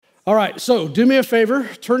All right, so do me a favor.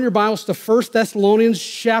 Turn your Bibles to 1 Thessalonians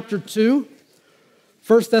chapter 2.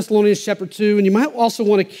 1 Thessalonians chapter 2, and you might also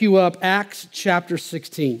want to cue up Acts chapter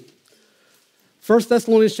 16. 1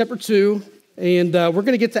 Thessalonians chapter 2, and we're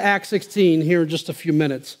going to get to Acts 16 here in just a few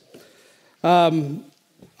minutes. I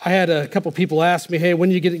had a couple people ask me, hey,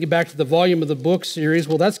 when are you going to get back to the volume of the book series?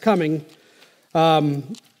 Well, that's coming.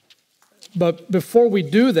 But before we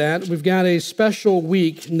do that, we've got a special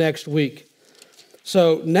week next week.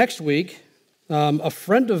 So next week, a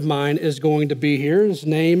friend of mine is going to be here. His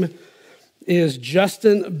name is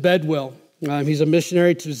Justin Bedwell. He's a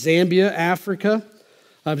missionary to Zambia, Africa.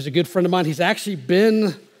 He's a good friend of mine. He's actually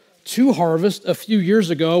been to Harvest a few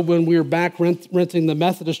years ago when we were back renting the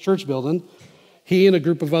Methodist church building. He and a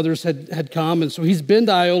group of others had come, and so he's been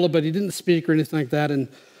to Iola, but he didn't speak or anything like that.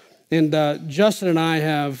 And Justin and I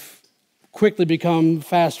have quickly become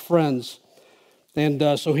fast friends.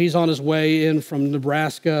 And so he's on his way in from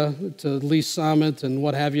Nebraska to Lee Summit and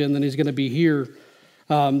what have you, and then he's going to be here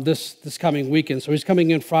this coming weekend. So he's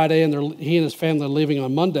coming in Friday, and he and his family are leaving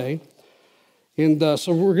on Monday. And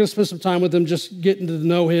so we're going to spend some time with him, just getting to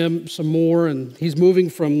know him some more. And he's moving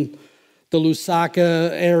from the Lusaka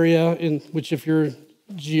area, in which if you're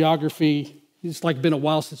geography, it's like been a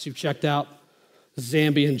while since you've checked out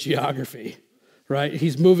Zambian geography, right?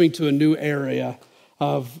 He's moving to a new area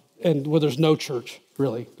and where there's no church,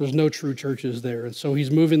 really. There's no true churches there. And so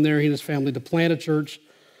he's moving there, he and his family, to plant a church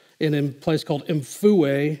in a place called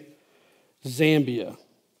Mfue, Zambia.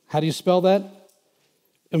 How do you spell that?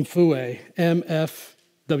 Mfue,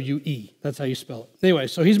 M-F-W-E. That's how you spell it. Anyway,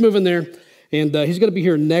 so he's moving there, and he's going to be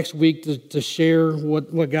here next week to share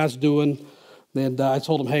what God's doing. And I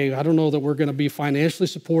told him, hey, I don't know that we're going to be financially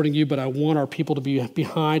supporting you, but I want our people to be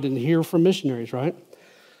behind and hear from missionaries, right?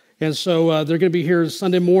 And so they're going to be here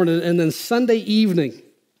Sunday morning, and then Sunday evening,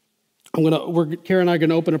 Karen and I are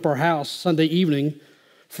going to open up our house Sunday evening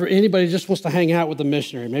for anybody who just wants to hang out with a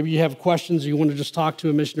missionary. Maybe you have questions, or you want to just talk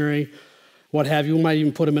to a missionary, what have you. We might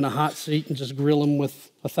even put them in a hot seat and just grill them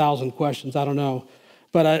with 1,000 questions. I don't know.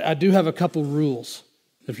 But I do have a couple rules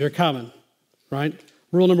if you're coming, right?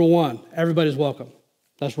 Rule number 1, everybody's welcome.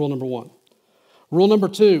 That's rule number 1. Rule number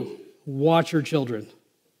 2, watch your children,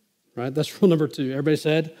 right? That's rule number 2. Everybody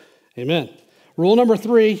said amen. Rule number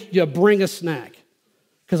 3, you bring a snack,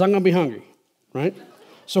 because I'm going to be hungry, right?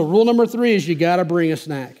 So rule number 3 is you got to bring a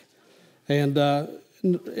snack. And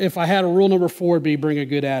if I had a rule number 4, it'd be bring a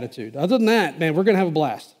good attitude. Other than that, man, we're going to have a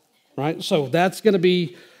blast, right? So that's going to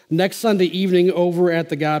be next Sunday evening over at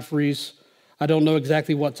the Godfrey's. I don't know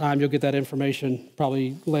exactly what time. You'll get that information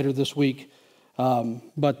probably later this week.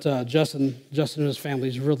 But Justin and his family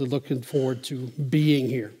is really looking forward to being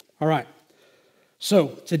here. All right. So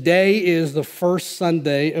today is the first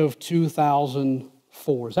Sunday of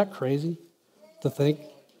 2004. Is that crazy to think?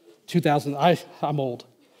 I'm old.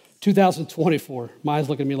 2024. Maya's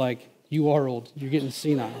looking at me like, you are old. You're getting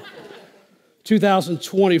senile.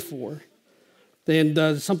 2024.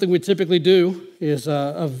 And something we typically do is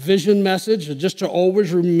a vision message, just to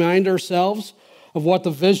always remind ourselves of what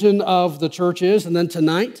the vision of the church is. And then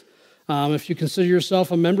tonight, if you consider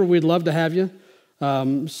yourself a member, we'd love to have you.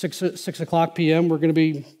 6 o'clock p.m., we're going to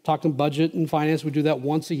be talking budget and finance. We do that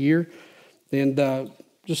once a year. And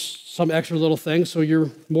just some extra little things. So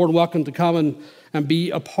you're more than welcome to come and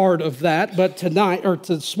be a part of that. But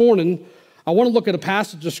this morning, I want to look at a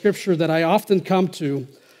passage of Scripture that I often come to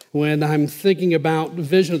when I'm thinking about the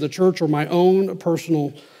vision of the church or my own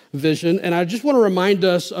personal vision. And I just want to remind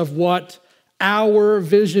us of what our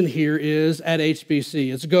vision here is at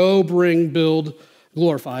HBC. It's go, bring, build,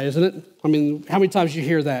 glorify, isn't it? I mean, how many times do you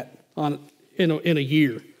hear that in a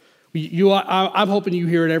year? I'm hoping you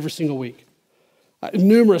hear it every single week,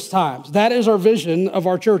 numerous times. That is our vision of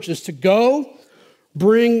our church, is to go,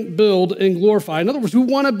 bring, build, and glorify. In other words, we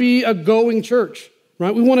want to be a going church,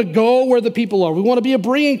 right? We want to go where the people are. We want to be a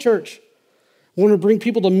bringing church. We want to bring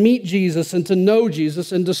people to meet Jesus and to know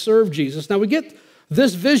Jesus and to serve Jesus. Now, we get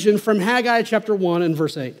this vision from Haggai chapter 1 and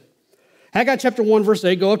verse 8. Haggai chapter 1, verse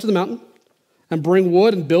 8, go up to the mountain and bring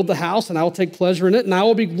wood and build the house, and I will take pleasure in it, and I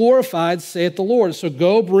will be glorified, saith the Lord. So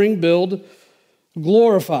go, bring, build,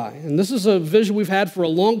 glorify. And this is a vision we've had for a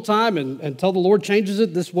long time, and until the Lord changes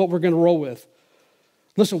it, this is what we're going to roll with.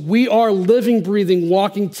 Listen, we are living, breathing,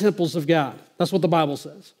 walking temples of God. That's what the Bible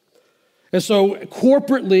says. And so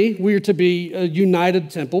corporately, we are to be a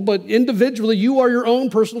united temple, but individually, you are your own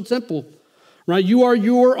personal temple, right? You are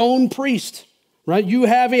your own priest, right? You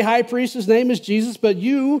have a high priest, his name is Jesus, but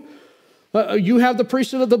you have the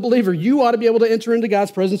priesthood of the believer. You ought to be able to enter into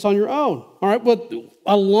God's presence on your own, all right? But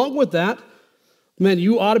along with that, man,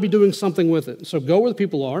 you ought to be doing something with it. So go where the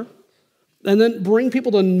people are, and then bring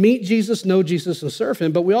people to meet Jesus, know Jesus, and serve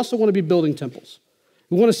him, but we also want to be building temples.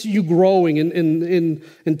 We want to see you growing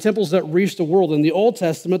in temples that reach the world. In the Old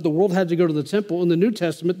Testament, the world had to go to the temple. In the New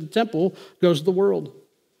Testament, the temple goes to the world.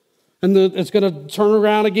 And it's going to turn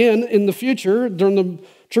around again in the future during the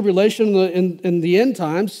tribulation in the end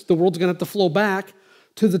times. The world's going to have to flow back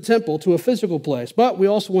to the temple, to a physical place. But we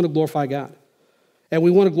also want to glorify God. And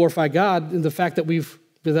we want to glorify God in the fact that we've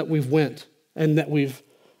went and that we've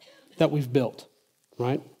built,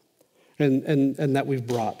 right? And that we've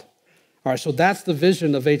brought. All right, so that's the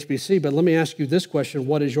vision of HBC, but let me ask you this question.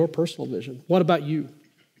 What is your personal vision? What about you?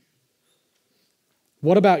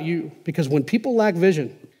 What about you? Because when people lack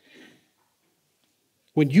vision,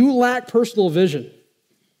 when you lack personal vision,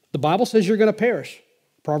 the Bible says you're going to perish.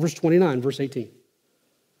 Proverbs 29, verse 18.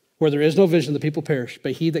 Where there is no vision, the people perish,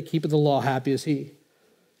 but he that keepeth the law, happy is he.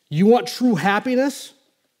 You want true happiness?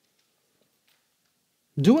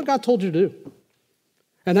 Do what God told you to do.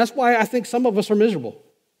 And that's why I think some of us are miserable.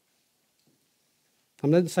 I'm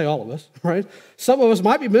not going to say all of us, right? Some of us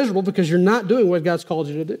might be miserable because you're not doing what God's called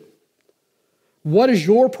you to do. What is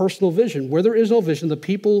your personal vision? Where there is no vision, the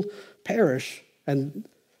people perish, and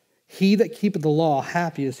he that keepeth the law,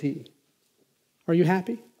 happy is he. Are you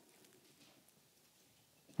happy?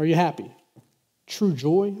 Are you happy? True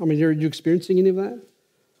joy? I mean, are you experiencing any of that?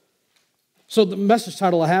 So the message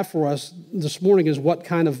title I have for us this morning is, what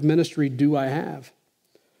kind of ministry do I have?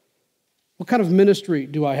 What kind of ministry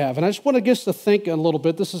do I have? And I just want to get us to think a little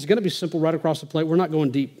bit. This is going to be simple right across the plate. We're not going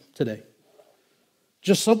deep today.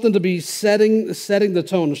 Just something to be setting the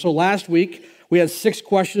tone. So last week, we had 6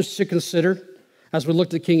 questions to consider as we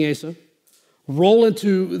looked at King Asa. Roll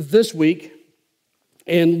into this week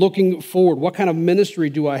and looking forward. What kind of ministry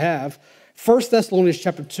do I have? 1 Thessalonians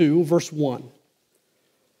chapter 2, verse 1.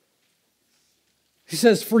 He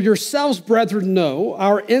says, "For yourselves, brethren, know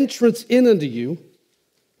our entrance in unto you,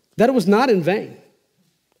 that it was not in vain.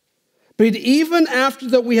 But even after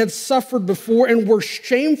that we had suffered before and were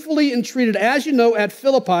shamefully entreated, as you know, at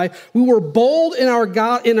Philippi, we were bold in our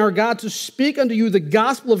God to speak unto you the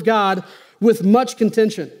gospel of God with much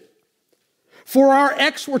contention. For our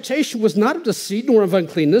exhortation was not of deceit, nor of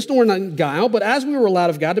uncleanness, nor of guile, but as we were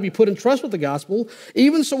allowed of God to be put in trust with the gospel,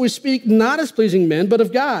 even so we speak not as pleasing men, but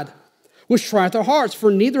of God, which trieth our hearts.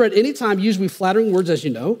 For neither at any time use we flattering words, as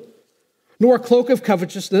you know, nor a cloak of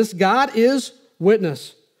covetousness. God is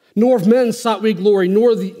witness. Nor of men sought we glory,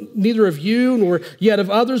 neither of you, nor yet of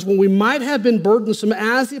others, when we might have been burdensome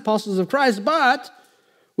as the apostles of Christ, but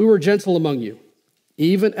we were gentle among you,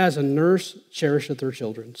 even as a nurse cherisheth her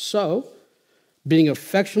children. So, being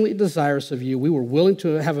affectionately desirous of you, we were willing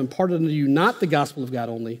to have imparted unto you not the gospel of God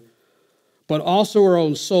only, but also our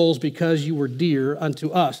own souls, because you were dear unto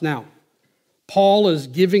us." Now, Paul is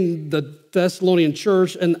giving the Thessalonian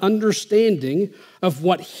church an understanding of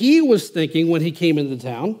what he was thinking when he came into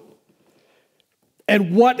town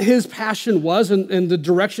and what his passion was and the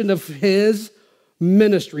direction of his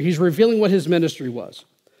ministry. He's revealing what his ministry was.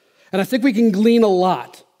 And I think we can glean a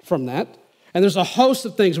lot from that. And there's a host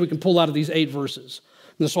of things we can pull out of these 8 verses.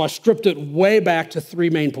 And so I stripped it way back to 3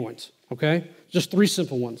 main points, okay? Just 3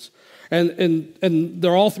 simple ones. And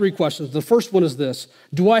they're all 3 questions. The first one is this: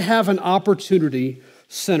 do I have an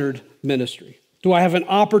opportunity-centered ministry? Do I have an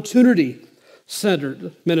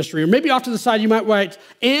opportunity-centered ministry? Or maybe off to the side you might write,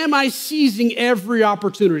 am I seizing every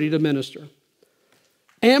opportunity to minister?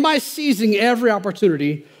 Am I seizing every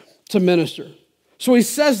opportunity to minister? So he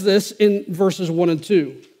says this in verses 1 and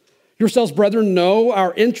 2. "Yourselves, brethren, know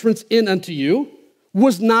our entrance in unto you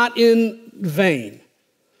was not in vain.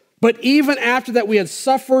 But even after that we had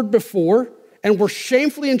suffered before and were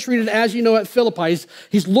shamefully entreated, as you know, at Philippi."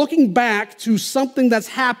 He's looking back to something that's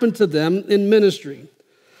happened to them in ministry.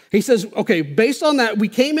 He says, okay, based on that, we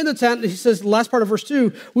came into town. He says, the last part of verse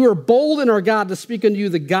 2, "We were bold in our God to speak unto you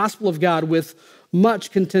the gospel of God with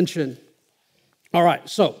much contention." All right,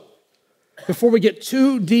 so before we get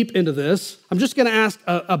too deep into this, I'm just going to ask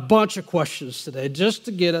a bunch of questions today just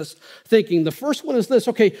to get us thinking. The first one is this: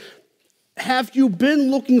 okay, have you been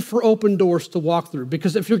looking for open doors to walk through?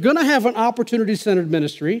 Because if you're going to have an opportunity-centered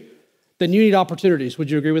ministry, then you need opportunities. Would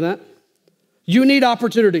you agree with that? You need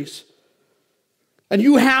opportunities. And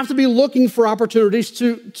you have to be looking for opportunities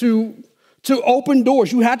to open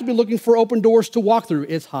doors. You have to be looking for open doors to walk through.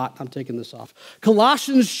 It's hot. I'm taking this off.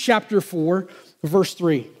 Colossians chapter 4, verse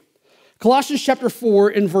 3. Colossians chapter 4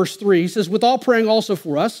 in verse 3, he says, "With all praying also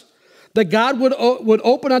for us, that God would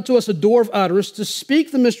open unto us a door of utterance to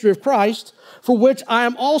speak the mystery of Christ, for which I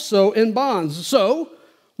am also in bonds." So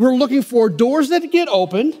we're looking for doors that get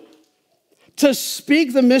opened to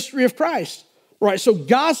speak the mystery of Christ. Right, so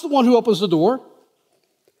God's the one who opens the door.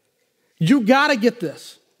 You got to get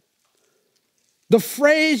this. The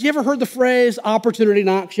phrase, you ever heard the phrase opportunity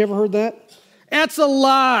knocks? You ever heard that? That's a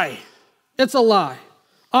lie. It's a lie.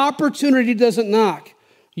 Opportunity doesn't knock.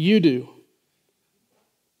 You do.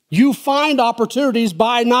 You find opportunities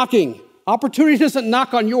by knocking. Opportunity doesn't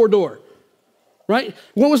knock on your door, right?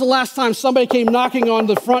 When was the last time somebody came knocking on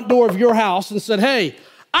the front door of your house and said, hey,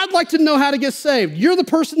 I'd like to know how to get saved. You're the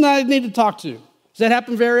person that I need to talk to. Does that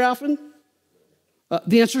happen very often?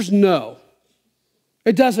 The answer is no.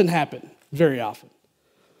 It doesn't happen very often.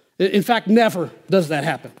 In fact, never does that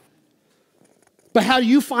happen. But how do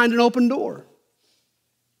you find an open door?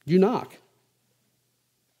 You knock,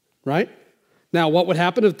 right? Now, what would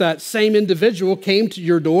happen if that same individual came to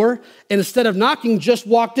your door and instead of knocking, just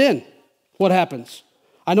walked in? What happens?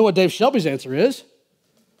 I know what Dave Shelby's answer is.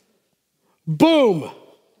 Boom.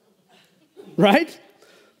 Right?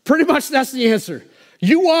 Pretty much that's the answer.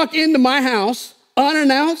 You walk into my house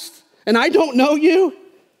unannounced and I don't know you,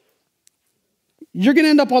 you're going to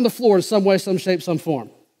end up on the floor in some way, some shape, some form.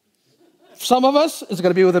 Some of us, it's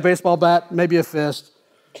going to be with a baseball bat, maybe a fist,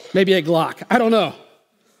 maybe a Glock. I don't know.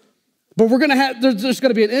 But there's going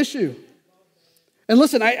to be an issue. And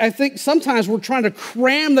listen, I think sometimes we're trying to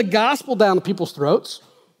cram the gospel down people's throats.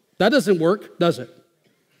 That doesn't work, does it?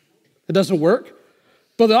 It doesn't work.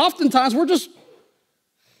 But oftentimes we're just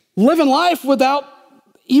living life without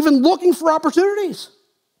even looking for opportunities.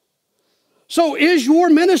 So is your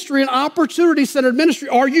ministry an opportunity-centered ministry?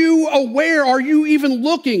 Are you aware? Are you even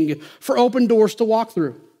looking for open doors to walk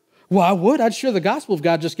through? Well, I would. I'd share the gospel if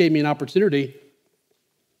God just gave me an opportunity.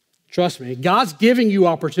 Trust me, God's giving you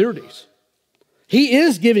opportunities. He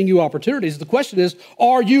is giving you opportunities. The question is,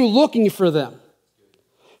 are you looking for them?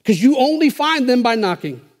 Because you only find them by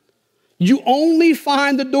knocking. You only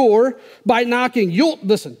find the door by knocking.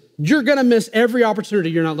 Listen, you're going to miss every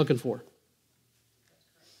opportunity you're not looking for.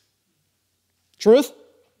 Truth?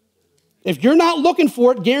 If you're not looking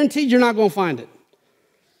for it, guaranteed you're not going to find it.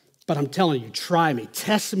 But I'm telling you, try me.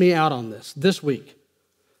 Test me out on this week.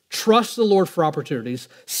 Trust the Lord for opportunities.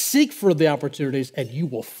 Seek for the opportunities, and you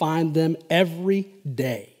will find them every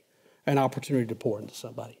day. An opportunity to pour into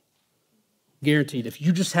somebody. Guaranteed. If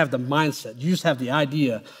you just have the mindset, you just have the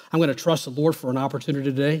idea, I'm going to trust the Lord for an opportunity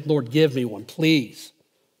today. Lord, give me one, please.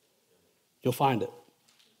 You'll find it.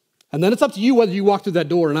 And then it's up to you whether you walk through that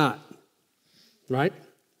door or not. Right?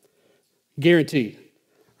 Guaranteed.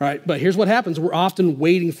 Right? But here's what happens. We're often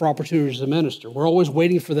waiting for opportunities to minister. We're always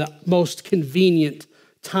waiting for the most convenient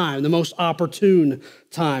time, the most opportune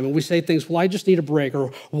time. And we say things, well, I just need a break,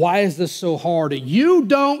 or why is this so hard? You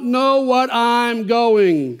don't know what I'm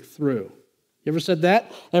going through. You ever said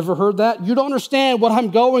that? Ever heard that? You don't understand what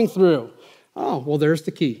I'm going through. Oh, well, there's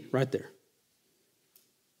the key right there.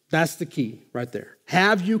 That's the key right there.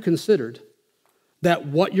 Have you considered that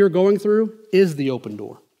what you're going through is the open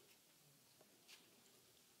door?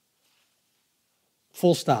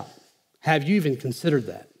 Full stop. Have you even considered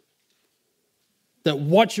that? That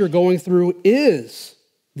what you're going through is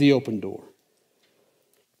the open door.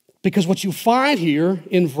 Because what you find here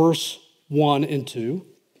in verse 1 and 2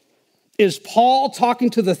 is Paul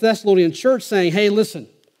talking to the Thessalonian church saying, hey, listen,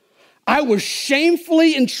 I was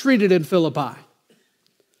shamefully entreated in Philippi.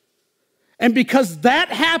 And because that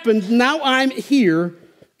happened, now I'm here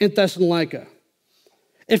in Thessalonica.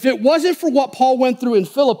 If it wasn't for what Paul went through in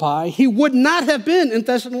Philippi, he would not have been in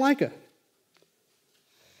Thessalonica.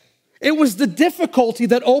 It was the difficulty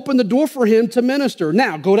that opened the door for him to minister.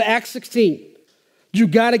 Now, go to Acts 16. You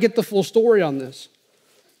got to get the full story on this.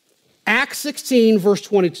 Acts 16, verse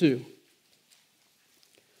 22.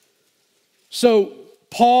 So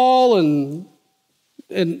Paul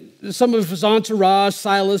and some of his entourage,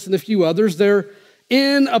 Silas and a few others, they're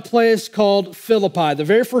in a place called Philippi. The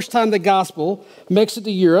very first time the gospel makes it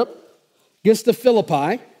to Europe, gets to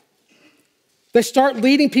Philippi, they start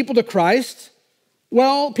leading people to Christ.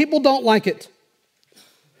 Well, people don't like it.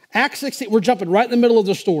 Acts 16, we're jumping right in the middle of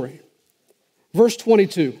the story. Verse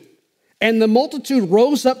 22. And the multitude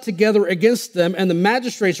rose up together against them, and the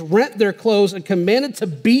magistrates rent their clothes and commanded to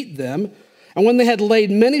beat them. And when they had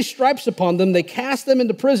laid many stripes upon them, they cast them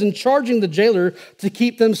into prison, charging the jailer to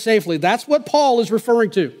keep them safely. That's what Paul is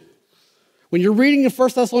referring to. When you're reading in 1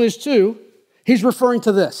 Thessalonians 2, he's referring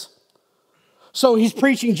to this. So he's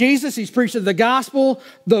preaching Jesus, he's preaching the gospel,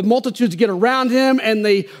 the multitudes get around him, and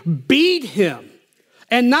they beat him.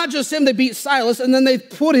 And not just him, they beat Silas, and then they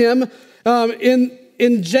put him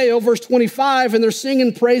in jail, verse 25, and they're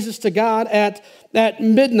singing praises to God at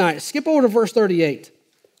midnight. Skip over to verse 38.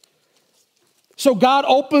 So God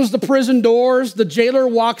opens the prison doors. The jailer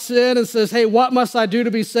walks in and says, hey, what must I do to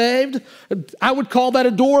be saved? I would call that a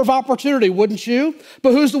door of opportunity, wouldn't you?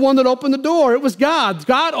 But who's the one that opened the door? It was God.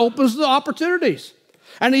 God opens the opportunities.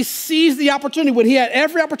 And he sees the opportunity. When he had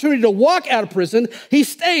every opportunity to walk out of prison, he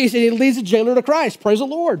stays and he leads the jailer to Christ. Praise the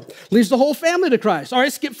Lord. Leads the whole family to Christ. All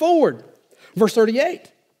right, skip forward. Verse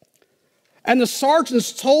 38. And the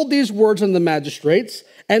sergeants told these words to the magistrates,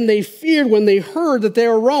 and they feared when they heard that they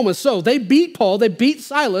were Romans. So they beat Paul, they beat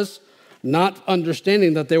Silas, not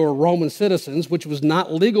understanding that they were Roman citizens, which was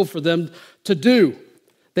not legal for them to do.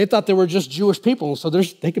 They thought they were just Jewish people, so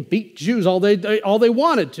they could beat Jews all they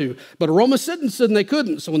wanted to. But a Roman citizen, they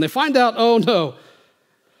couldn't. So when they find out, oh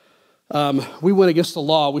no, we went against the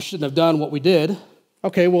law, we shouldn't have done what we did.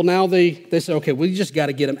 Okay, well now they say, okay, we just got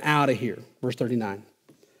to get them out of here. Verse 39.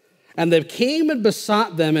 And they came and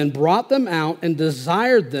besought them and brought them out and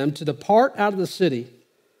desired them to depart out of the city.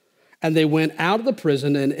 And they went out of the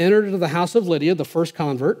prison and entered into the house of Lydia, the first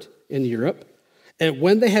convert in Europe. And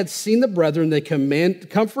when they had seen the brethren, they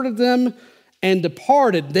comforted them and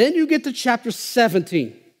departed. Then you get to chapter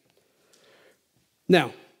 17.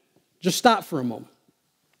 Now, just stop for a moment.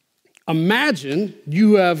 Imagine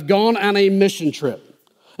you have gone on a mission trip.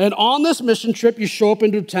 And on this mission trip, you show up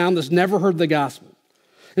into a town that's never heard the gospel.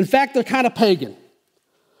 In fact, they're kind of pagan.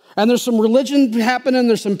 And there's some religion happening,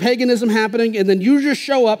 there's some paganism happening, and then you just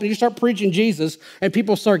show up and you start preaching Jesus, and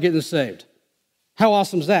people start getting saved. How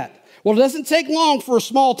awesome is that? Well, it doesn't take long for a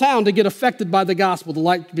small town to get affected by the gospel, the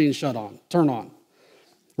light being turned on.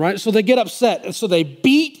 Right? So they get upset, and so they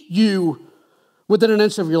beat you within an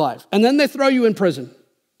inch of your life. And then they throw you in prison.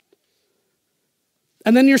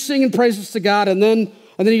 And then you're singing praises to God, and then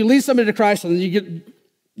you lead somebody to Christ, and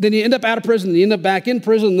then you end up out of prison, and you end up back in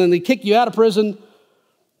prison, and then they kick you out of prison.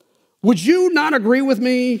 Would you not agree with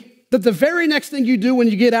me that the very next thing you do when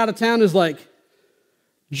you get out of town is like,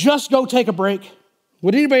 just go take a break?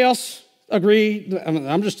 Would anybody else agree?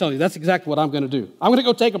 I'm just telling you, that's exactly what I'm going to do. I'm going to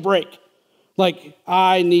go take a break. Like,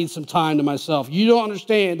 I need some time to myself. You don't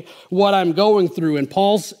understand what I'm going through. And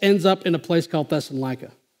Paul ends up in a place called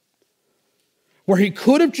Thessalonica, where he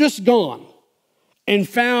could have just gone and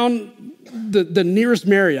found the nearest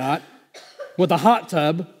Marriott with a hot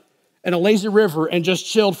tub and a lazy river and just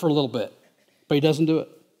chilled for a little bit. But he doesn't do it.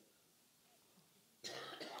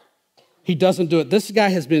 He doesn't do it. This guy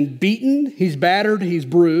has been beaten, he's battered, he's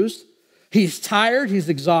bruised, he's tired, he's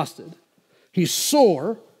exhausted, he's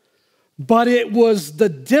sore, but it was the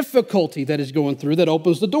difficulty that he's going through that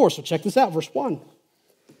opens the door. So check this out, verse 1. It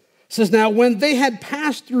says, now when they had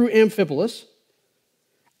passed through Amphipolis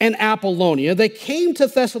and Apollonia, they came to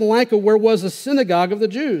Thessalonica, where was a synagogue of the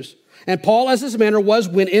Jews. And Paul, as his manner was,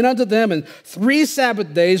 went in unto them, and 3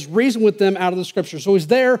 Sabbath days reasoned with them out of the Scriptures. So he's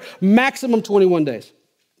there maximum 21 days.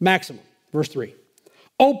 Maximum. Verse 3.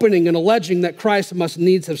 Opening and alleging that Christ must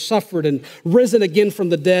needs have suffered and risen again from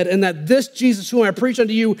the dead, and that this Jesus whom I preach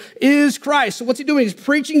unto you is Christ. So what's he doing? He's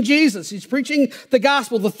preaching Jesus. He's preaching the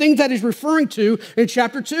gospel, the thing that he's referring to in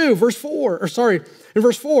chapter 2, in verse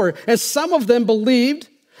 4. As some of them believed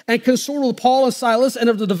and consorted with Paul and Silas, and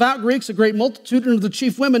of the devout Greeks a great multitude, and of the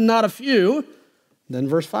chief women not a few. Then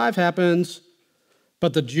verse 5 happens.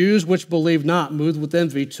 But the Jews which believed not, moved with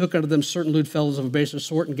envy, took unto them certain lewd fellows of a baser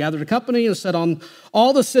sort, and gathered a company, and set on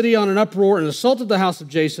all the city on an uproar, and assaulted the house of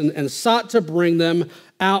Jason, and sought to bring them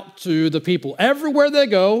out to the people. Everywhere they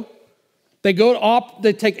go, they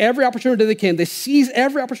take every opportunity they can. They seize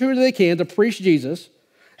every opportunity they can to preach Jesus.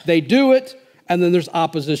 They do it, and then there's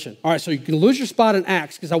opposition. All right, so you can lose your spot in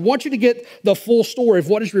Acts, because I want you to get the full story of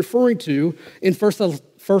what he's referring to in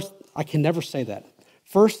I can never say that.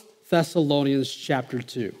 1 Thessalonians chapter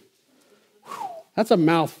 2. Whew, that's a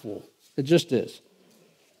mouthful. It just is.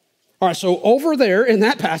 All right, so over there in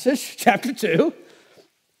that passage, chapter 2,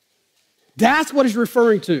 that's what he's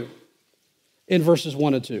referring to in verses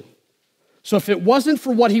 1 and 2. So if it wasn't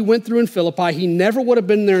for what he went through in Philippi, he never would have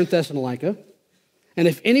been there in Thessalonica. And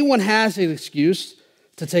if anyone has an excuse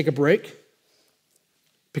to take a break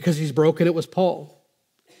because he's broken, it was Paul.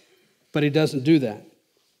 But he doesn't do that.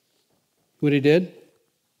 What he did?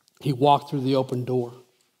 He walked through the open door.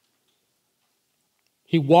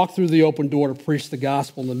 He walked through the open door to preach the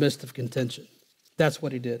gospel in the midst of contention. That's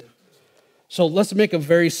what he did. So let's make a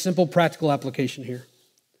very simple practical application here.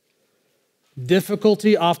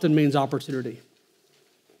 Difficulty often means opportunity.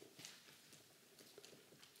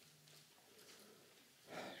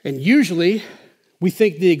 And usually we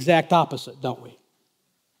think the exact opposite, don't we?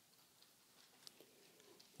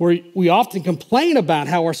 We often complain about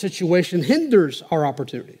how our situation hinders our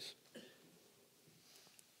opportunities.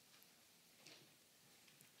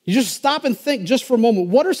 You just stop and think just for a moment.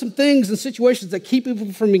 What are some things and situations that keep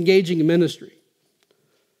people from engaging in ministry?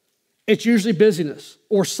 It's usually busyness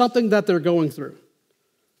or something that they're going through.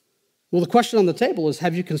 Well, the question on the table is,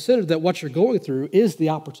 have you considered that what you're going through is the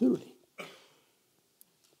opportunity?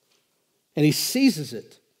 And he seizes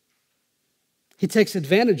it. He takes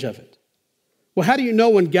advantage of it. Well, how do you know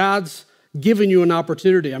when God's giving you an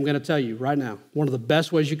opportunity? I'm going to tell you right now, one of the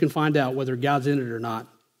best ways you can find out whether God's in it or not,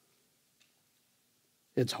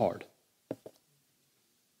 it's hard.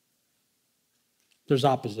 There's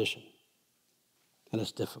opposition, and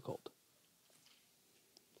it's difficult.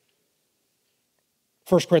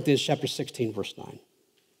 1 Corinthians chapter 16, verse 9.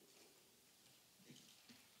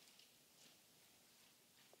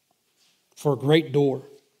 For a great door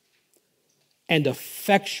and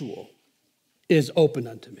effectual is open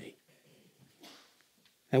unto me.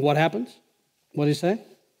 And what happens? What did he say?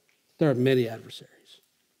 There are many adversaries.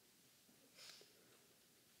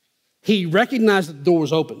 He recognized that the door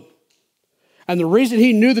was open. And the reason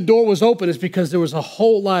he knew the door was open is because there was a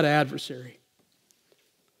whole lot of adversary.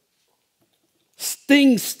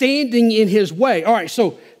 Things standing in his way. All right,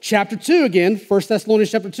 so chapter 2 again, 1 Thessalonians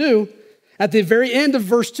chapter 2, at the very end of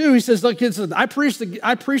verse 2, he says, look, I preach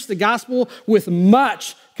the gospel with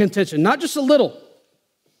much contention, not just a little.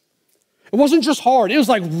 It wasn't just hard. It was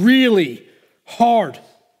like really hard,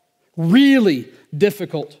 really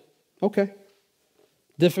difficult. Okay.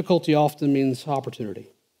 Difficulty often means opportunity.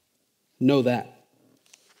 Know that.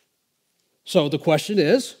 So the question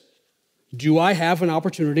is, do I have an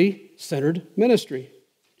opportunity-centered ministry?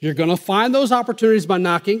 You're going to find those opportunities by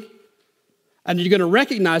knocking, and you're going to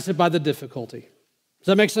recognize it by the difficulty. Does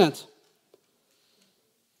that make sense?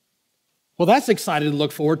 Well, that's exciting to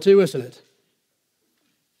look forward to, isn't it?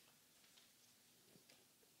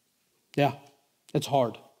 Yeah, it's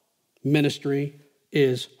hard. Ministry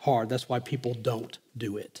is hard. That's why people don't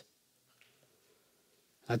do it.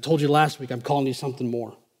 I told you last week, I'm calling you something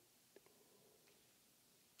more.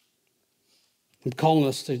 I'm calling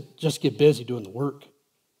us to just get busy doing the work.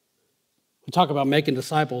 We talk about making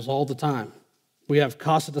disciples all the time. We have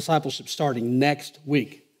Casa Discipleship starting next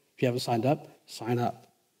week. If you haven't signed up, sign up.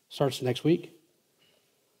 Starts next week.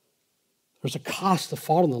 There's a cost to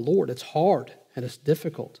following the Lord. It's hard and it's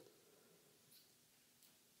difficult.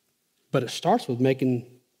 But it starts with making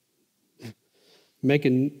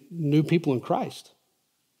new people in Christ.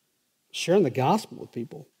 Sharing the gospel with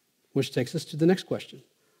people, which takes us to the next question.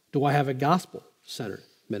 Do I have a gospel-centered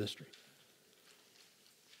ministry?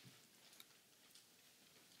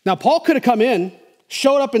 Now, Paul could have come in,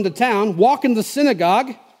 showed up into town, walked in the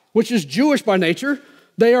synagogue, which is Jewish by nature.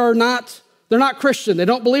 They're not Christian. They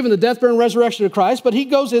don't believe in the death, burial, and resurrection of Christ. But he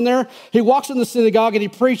goes in there, he walks in the synagogue, and he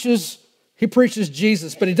preaches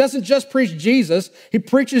Jesus. But he doesn't just preach Jesus, he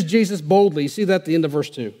preaches Jesus boldly. You see that at the end of verse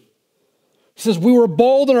 2. He says, we were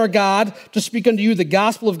bold in our God to speak unto you the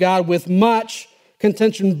gospel of God with much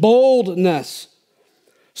contention, boldness.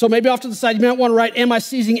 So maybe off to the side, you might want to write, am I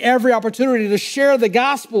seizing every opportunity to share the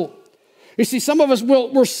gospel? You see, some of us,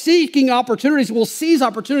 we're seeking opportunities. We'll seize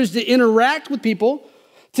opportunities to interact with people,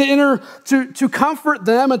 to comfort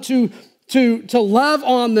them, and to love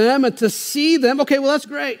on them, and to see them. Okay, well, that's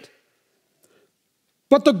great.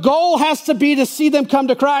 But the goal has to be to see them come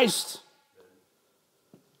to Christ.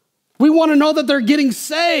 We want to know that they're getting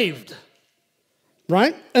saved,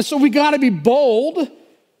 right? And so we got to be bold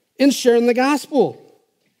in sharing the gospel.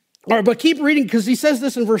 All right, but keep reading because he says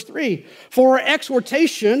this in verse 3. For our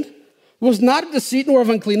exhortation was not of deceit, nor of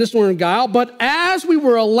uncleanness, nor of guile, but as we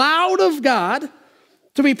were allowed of God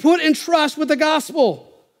to be put in trust with the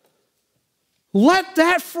gospel. Let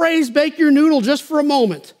that phrase bake your noodle just for a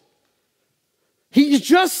moment. He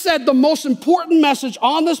just said the most important message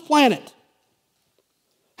on this planet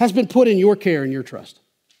has been put in your care and your trust.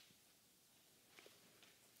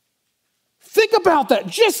 Think about that.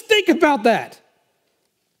 Just think about that.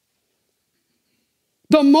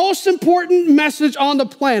 The most important message on the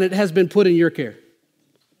planet has been put in your care.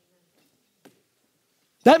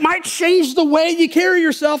 That might change the way you carry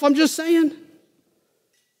yourself, I'm just saying.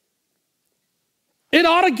 It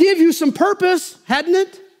ought to give you some purpose, hadn't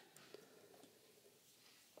it?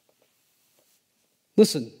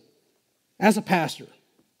 Listen, as a pastor,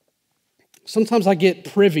 sometimes I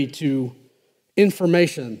get privy to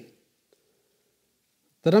information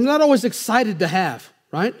that I'm not always excited to have,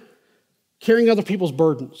 right? Carrying other people's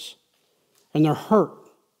burdens and their hurt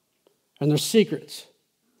and their secrets,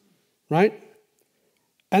 right?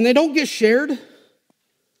 And they don't get shared. I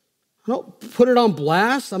don't put it on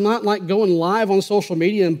blast. I'm not like going live on social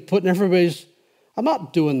media and putting I'm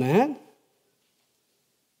not doing that.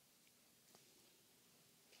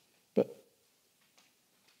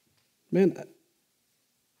 man,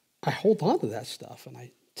 I hold on to that stuff and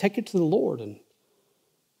I take it to the Lord and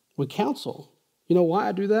we counsel. You know why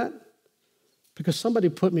I do that? Because somebody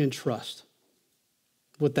put me in trust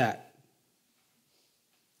with that.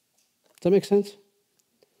 Does that make sense?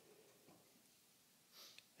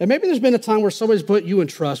 And maybe there's been a time where somebody's put you in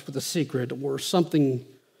trust with a secret or something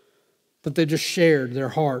that they just shared, their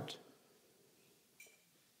heart.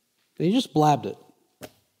 And you just blabbed it.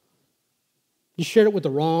 You shared it with the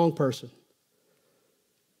wrong person.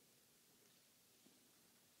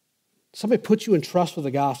 Somebody put you in trust with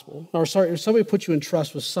the gospel. Or somebody put you in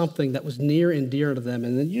trust with something that was near and dear to them,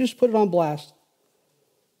 and then you just put it on blast.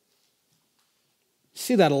 You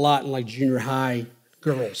see that a lot in like junior high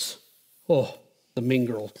girls. Oh, the mean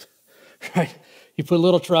girl, right? You put a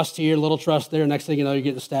little trust here, a little trust there, next thing you know, you're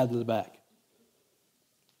getting stabbed in the back.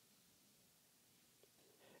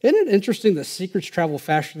 Isn't it interesting that secrets travel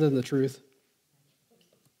faster than the truth?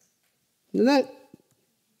 Isn't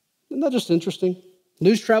that just interesting?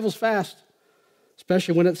 News travels fast,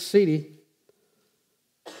 especially when it's seedy.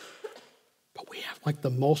 But we have like the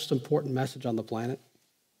most important message on the planet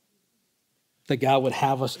that God would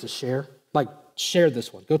have us to share. Like, share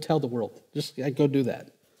this one. Go tell the world. Just go do that.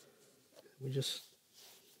 We just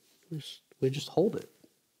hold it.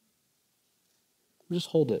 We just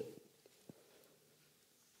hold it.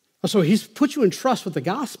 So he's put you in trust with the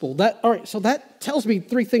gospel. All right, so that tells me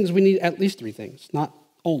three things we need, at least three things. Not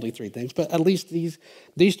only three things, but at least these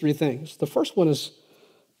three things. The first one is,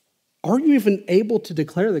 are you even able to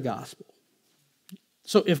declare the gospel?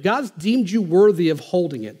 So if God's deemed you worthy of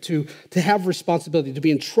holding it, to have responsibility, to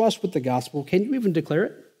be in trust with the gospel, can you even declare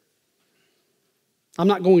it? I'm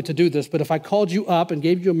not going to do this, but if I called you up and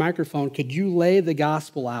gave you a microphone, could you lay the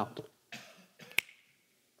gospel out?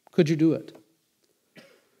 Could you do it?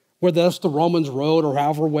 Whether that's the Romans road or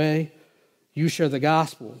however way you share the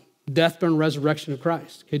gospel, death, burial, and resurrection of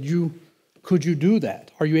Christ. Could you do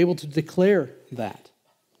that? Are you able to declare that?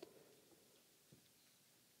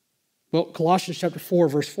 Well, Colossians chapter 4,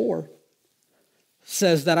 verse 4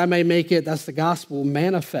 says that I may make it, that's the gospel,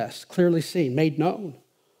 manifest, clearly seen, made known,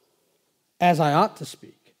 as I ought to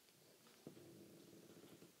speak.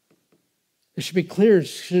 It should be clear, it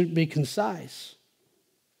should be concise.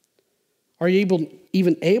 Are you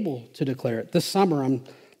even able to declare it? This summer, I'm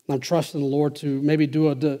trusting the Lord to maybe do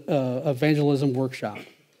a evangelism workshop.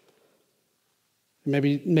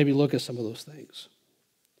 Maybe look at some of those things.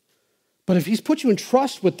 But if he's put you in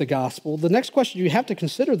trust with the gospel, the next question you have to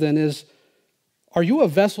consider then is, are you a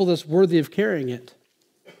vessel that's worthy of carrying it?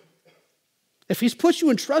 If he's put you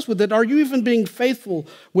in trust with it, are you even being faithful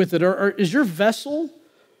with it? Or is your vessel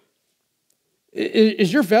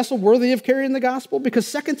worthy of carrying the gospel? Because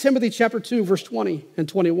 2 Timothy chapter 2, verse 20 and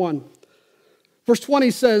 21. Verse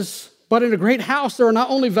 20 says, but in a great house there are not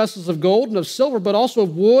only vessels of gold and of silver, but also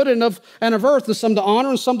of wood and of earth, and some to honor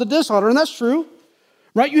and some to dishonor. And that's true,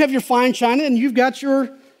 right? You have your fine china and you've got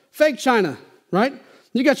your fake china, right?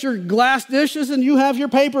 You got your glass dishes and you have your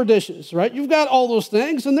paper dishes, right? You've got all those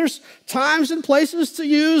things, and there's times and places to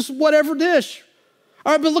use whatever dish.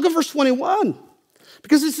 All right, but look at verse 21.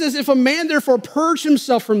 Because it says, if a man therefore purge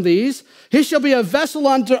himself from these, he shall be a vessel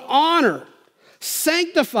unto honor,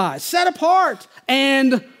 sanctified, set apart,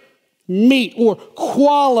 and meet or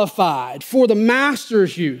qualified for the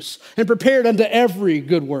master's use and prepared unto every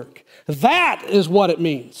good work. That is what it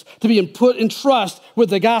means to be put in trust with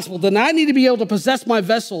the gospel. Then I need to be able to possess my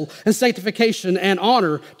vessel in sanctification and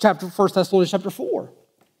honor, 1 Thessalonians chapter 4.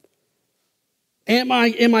 Am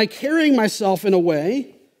I carrying myself in a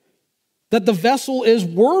way that the vessel is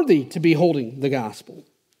worthy to be holding the gospel?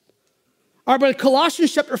 All right, but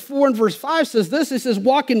Colossians chapter 4 and verse 5 says this. It says,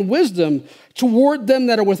 walk in wisdom toward them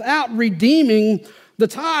that are without, redeeming the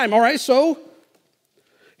time. All right, so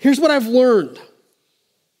here's what I've learned.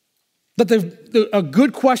 That a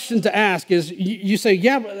good question to ask is, you say,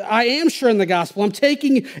 yeah, I am sharing the gospel. I'm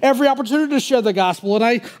taking every opportunity to share the gospel.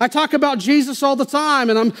 And I talk about Jesus all the time.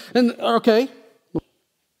 Okay.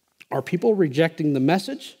 Are people rejecting the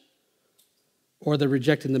message, or are they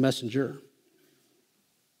rejecting the messenger?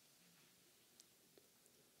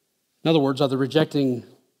 In other words, are they rejecting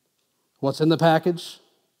what's in the package,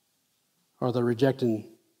 or are they rejecting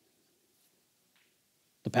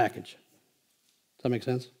the package? Does that make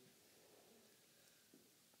sense?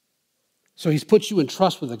 So he's put you in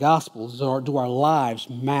trust with the gospel. Do our lives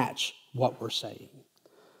match what we're saying?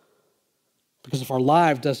 Because if our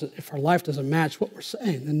life doesn't match what we're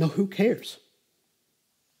saying, then who cares?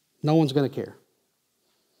 No one's going to care.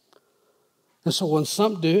 And so when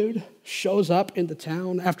some dude shows up into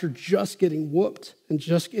town after just getting whooped and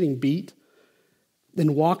just getting beat,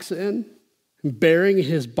 then walks in bearing in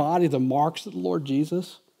his body the marks of the Lord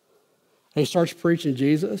Jesus, and he starts preaching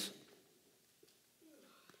Jesus.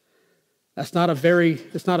 It's not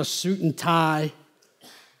a suit and tie,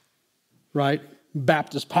 right?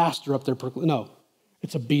 Baptist pastor up there. No,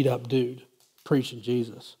 it's a beat up dude preaching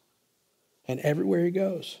Jesus. And everywhere he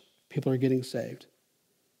goes, people are getting saved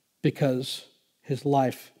because his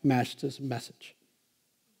life matched his message.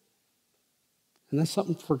 And that's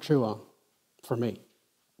something for chew on, for me.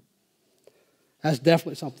 That's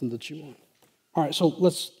definitely something to chew on. All right, so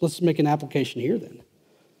let's make an application here then.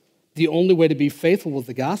 The only way to be faithful with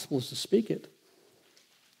the gospel is to speak it.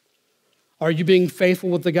 Are you being faithful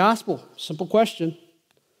with the gospel? Simple question.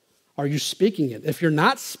 Are you speaking it? If you're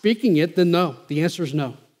not speaking it, then no. The answer is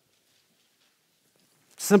no.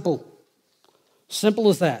 Simple. Simple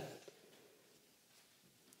as that.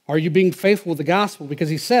 Are you being faithful with the gospel? Because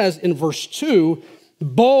he says in verse 2,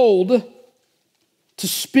 bold to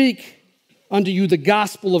speak unto you the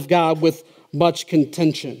gospel of God with much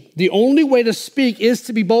contention. The only way to speak is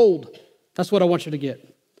to be bold. That's what I want you to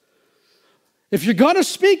get. If you're going to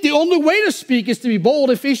speak, the only way to speak is to be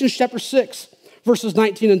bold. Ephesians chapter 6, verses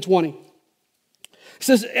 19 and 20. It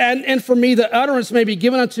says, and for me the utterance may be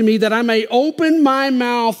given unto me that I may open my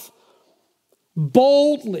mouth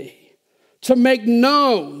boldly to make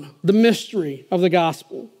known the mystery of the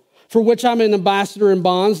gospel, for which I'm an ambassador in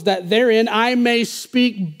bonds, that therein I may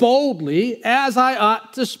speak boldly as I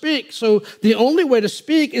ought to speak. So the only way to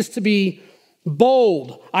speak is to be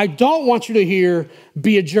bold. I don't want you to hear,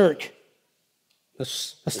 be a jerk.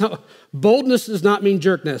 That's not, boldness does not mean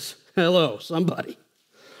jerkness. Hello, somebody.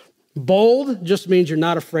 Bold just means you're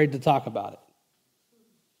not afraid to talk about it.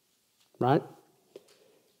 Right?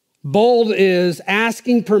 Bold is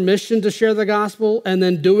asking permission to share the gospel and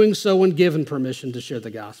then doing so when given permission to share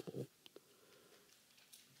the gospel.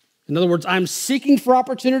 In other words, I'm seeking for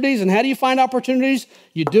opportunities, and how do you find opportunities?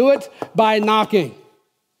 You do it by knocking.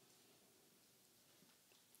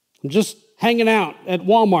 I'm just hanging out at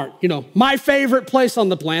Walmart, my favorite place on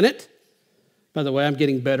the planet. By the way, I'm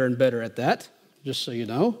getting better and better at that, just so you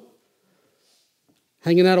know.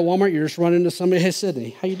 Hanging out at Walmart, you're just running into somebody, hey,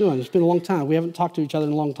 Sydney, how you doing? It's been a long time. We haven't talked to each other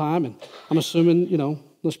in a long time, and I'm assuming,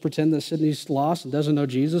 let's pretend that Sydney's lost and doesn't know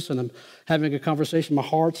Jesus, and I'm having a conversation. My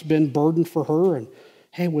heart's been burdened for her, and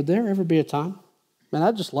hey, would there ever be a time? Man,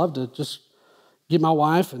 I'd just love to just get my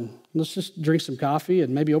wife and let's just drink some coffee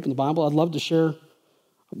and maybe open the Bible. I'd love to share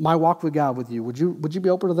my walk with God with you. Would you be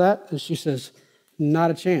open to that? And she says, not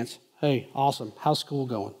a chance. Hey, awesome. How's school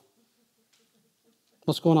going?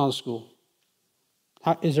 What's going on in school?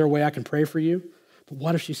 Is there a way I can pray for you? But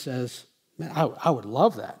what if she says, man, I would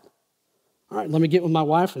love that. All right, let me get with my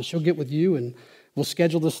wife and she'll get with you and we'll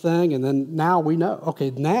schedule this thing. And then now we know, okay,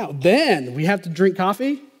 then we have to drink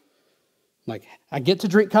coffee. Like I get to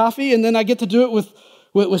drink coffee and then I get to do it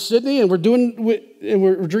with Sydney and we're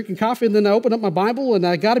drinking coffee and then I open up my Bible and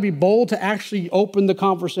I got to be bold to actually open the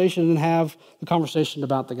conversation and have the conversation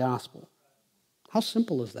about the gospel. How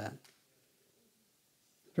simple is that?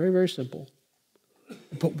 Very, very simple.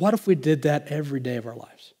 But what if we did that every day of our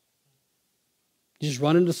lives? You just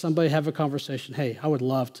run into somebody, have a conversation. Hey, I would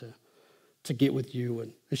love to get with you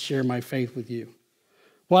and share my faith with you.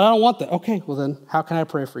 Well, I don't want that. Okay, well then, how can I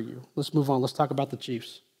pray for you? Let's move on. Let's talk about the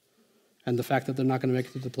Chiefs and the fact that they're not going to make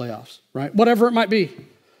it through the playoffs, right? Whatever it might be.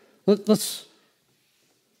 But that's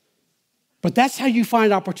how you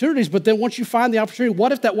find opportunities. But then once you find the opportunity,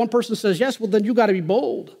 what if that one person says yes? Well, then you got to be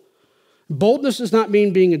bold. Boldness does not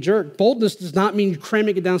mean being a jerk. Boldness does not mean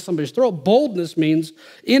cramming it down somebody's throat. Boldness means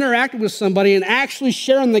interacting with somebody and actually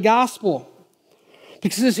sharing the gospel.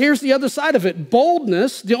 Because here's the other side of it.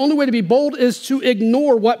 Boldness, the only way to be bold is to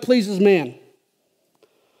ignore what pleases man.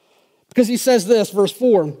 Because he says this, verse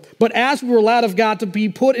 4, but as we were allowed of God to be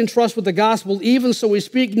put in trust with the gospel, even so we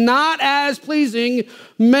speak not as pleasing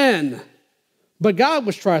men, but God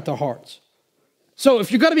which trieth the hearts. So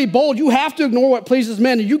if you're going to be bold, you have to ignore what pleases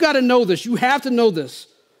men. And you got to know this. You have to know this.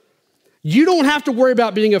 You don't have to worry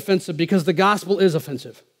about being offensive because the gospel is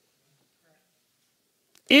offensive.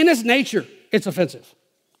 In its nature, it's offensive.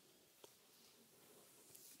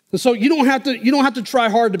 And so you don't have to try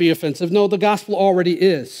hard to be offensive. No, the gospel already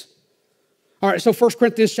is. All right, so 1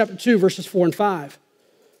 Corinthians chapter 2, verses 4 and 5.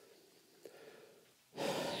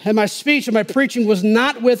 And my speech and my preaching was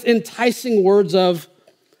not with enticing words of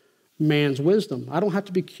man's wisdom. I don't have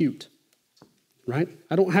to be cute, right?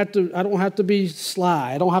 I don't have to be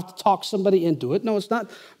sly. I don't have to talk somebody into it. No, it's not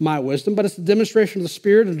my wisdom, but it's the demonstration of the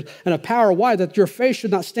Spirit and a power. Why? That your faith should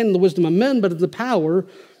not stand in the wisdom of men, but in the power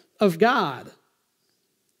of God.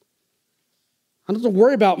 I don't have to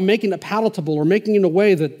worry about making it palatable or making it in a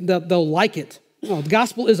way that they'll like it. No, the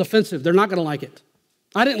gospel is offensive. They're not going to like it.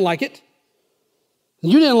 I didn't like it.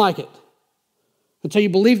 You didn't like it until you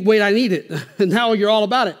believed, wait, I need it. And now you're all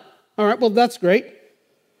about it. All right, well, that's great.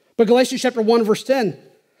 But Galatians chapter 1, verse 10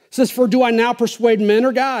 says, for do I now persuade men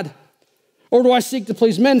or God? Or do I seek to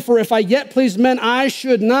please men? For if I yet please men, I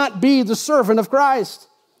should not be the servant of Christ.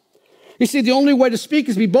 You see, the only way to speak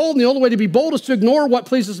is to be bold, and the only way to be bold is to ignore what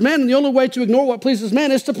pleases men, and the only way to ignore what pleases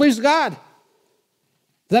men is to please God. Does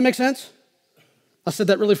that make sense? I said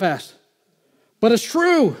that really fast. But it's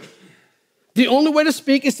true. The only way to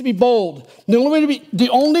speak is to be bold. The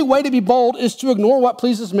only way to be bold is to ignore what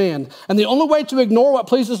pleases man. And the only way to ignore what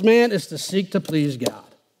pleases man is to seek to please God.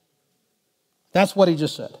 That's what he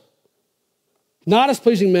just said. Not as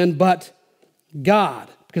pleasing men, but God.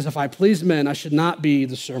 Because if I please men, I should not be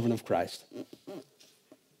the servant of Christ.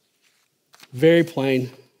 Very plain,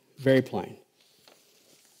 very plain.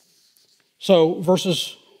 So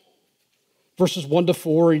verses 1 to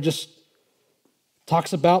 4, he just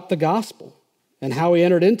talks about the gospel and how he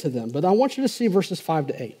entered into them. But I want you to see verses 5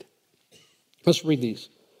 to 8. Let's read these.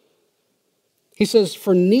 He says,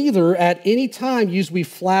 for neither at any time use we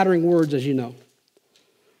flattering words, as you know,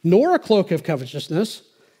 nor a cloak of covetousness.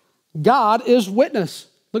 God is witness.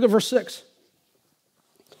 Look at verse 6.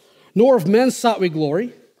 Nor of men sought we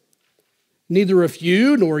glory, neither of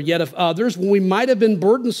you, nor yet of others, when we might have been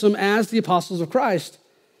burdensome as the apostles of Christ.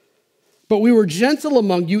 But we were gentle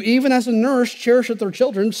among you, even as a nurse cherisheth her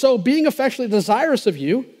children. So being affectionately desirous of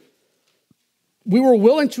you, we were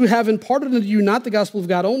willing to have imparted unto you not the gospel of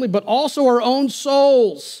God only, but also our own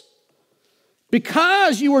souls,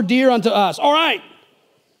 because you were dear unto us. All right.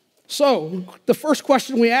 So the first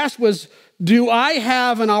question we asked was, do I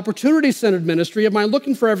have an opportunity-centered ministry? Am I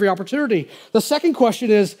looking for every opportunity? The second question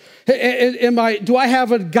is, do I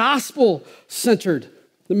have a gospel-centered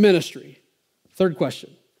ministry? Third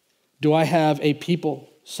question, do I have a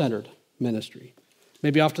people-centered ministry?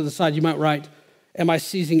 Maybe off to the side, you might write, am I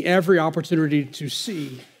seizing every opportunity to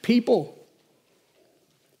see people?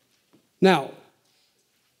 Now,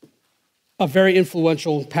 a very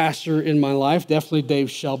influential pastor in my life, definitely Dave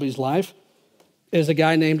Shelby's life, is a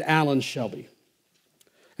guy named Alan Shelby.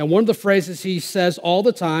 And one of the phrases he says all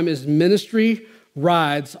the time is ministry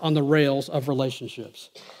rides on the rails of relationships.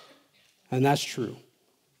 And that's true.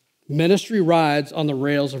 Ministry rides on the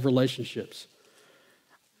rails of relationships.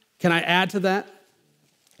 Can I add to that?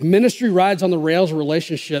 Ministry rides on the rails of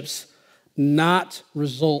relationships, not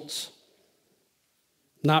results.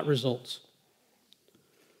 Not results.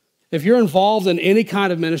 If you're involved in any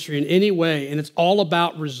kind of ministry in any way, and it's all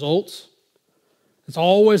about results, it's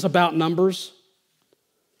always about numbers,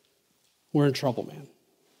 we're in trouble, man.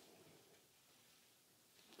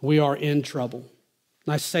 We are in trouble.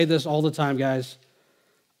 And I say this all the time, guys.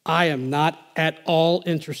 I am not at all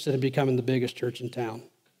interested in becoming the biggest church in town.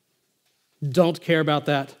 Don't care about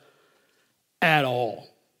that at all.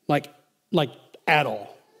 Like at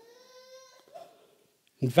all.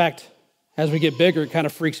 In fact, as we get bigger, it kind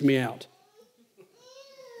of freaks me out.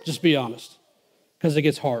 Just be honest. Because it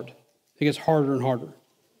gets hard. It gets harder and harder.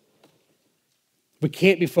 We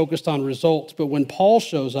can't be focused on results, but when Paul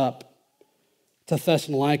shows up to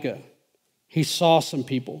Thessalonica, he saw some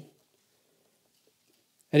people,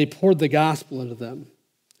 and he poured the gospel into them.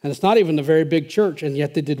 And it's not even a very big church, and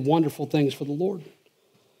yet they did wonderful things for the Lord.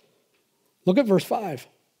 Look at verse 5.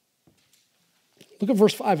 Look at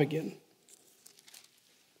verse 5 again.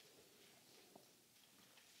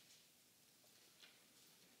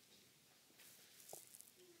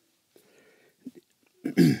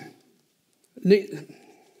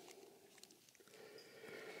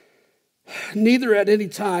 Neither at any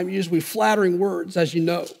time use we flattering words, as you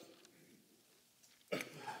know,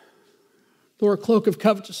 nor a cloak of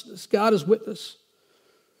covetousness. God is witness.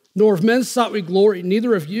 Nor of men sought we glory,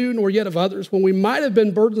 neither of you, nor yet of others, when we might have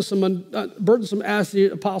been burdensome as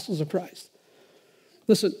the apostles of Christ.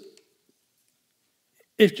 Listen,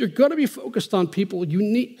 if you're going to be focused on people,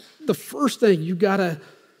 the first thing you gotta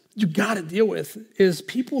deal with is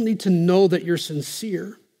people need to know that you're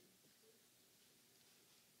sincere.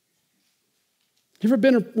 You ever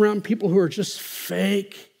been around people who are just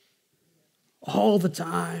fake all the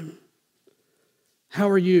time? How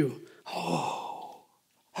are you? Oh,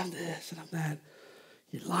 I'm this and I'm that.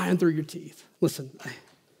 You're lying through your teeth. Listen,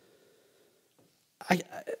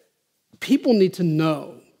 people need to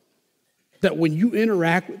know that when you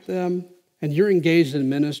interact with them and you're engaged in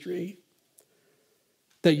ministry,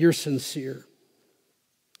 that you're sincere.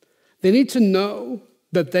 They need to know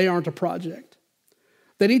that they aren't a project.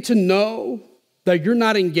 They need to know that you're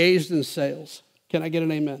not engaged in sales. Can I get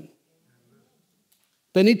an amen?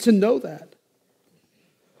 They need to know that.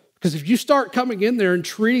 Because if you start coming in there and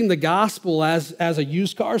treating the gospel as a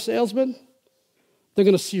used car salesman, they're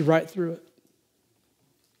going to see right through it.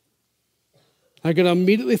 They're going to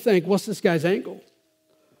immediately think, what's this guy's angle?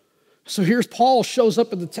 So here's Paul shows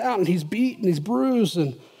up in the town, and he's beaten, he's bruised,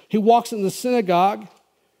 and he walks in the synagogue.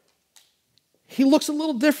 He looks a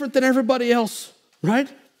little different than everybody else, right?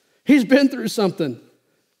 He's been through something.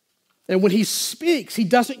 And when he speaks, he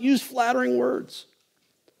doesn't use flattering words.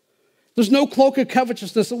 There's no cloak of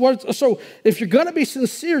covetousness. So if you're going to be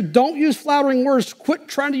sincere, don't use flattering words. Quit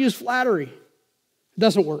trying to use flattery. It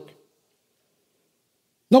doesn't work.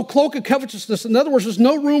 No cloak of covetousness. In other words, there's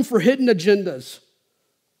no room for hidden agendas.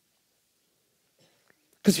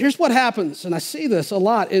 Because here's what happens, and I see this a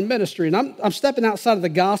lot in ministry, and I'm stepping outside of the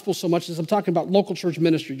gospel so much as I'm talking about local church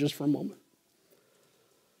ministry just for a moment.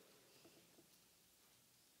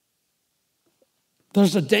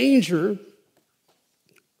 There's a danger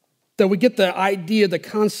that we get the idea, the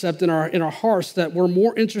concept in our hearts that we're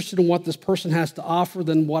more interested in what this person has to offer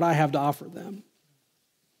than what I have to offer them.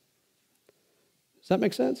 Does that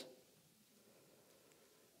make sense?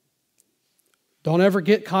 Don't ever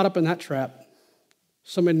get caught up in that trap.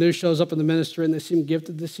 Somebody new shows up in the ministry and they seem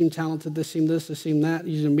gifted, they seem talented, they seem this, they seem that.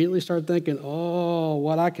 You immediately start thinking, oh,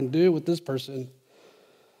 what I can do with this person.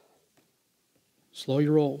 Slow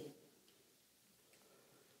your roll.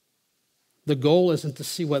 The goal isn't to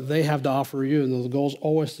see what they have to offer you, and the goal is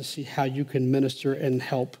always to see how you can minister and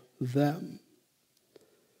help them.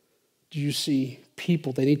 Do you see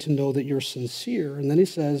people? They need to know that you're sincere. And then he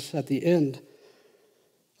says at the end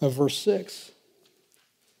of verse 6,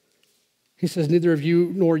 he says, neither of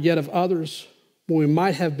you nor yet of others, when we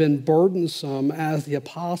might have been burdensome as the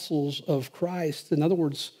apostles of Christ. In other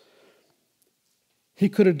words, he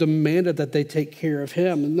could have demanded that they take care of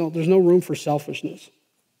him. And no, there's no room for selfishness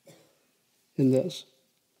in this.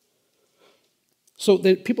 So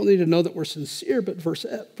people need to know that we're sincere, but verse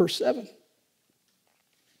 7.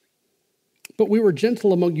 But we were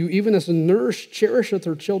gentle among you, even as a nurse cherisheth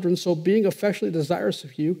her children, so being affectionately desirous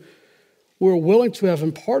of you, we are willing to have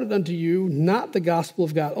imparted unto you not the gospel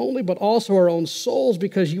of God only, but also our own souls,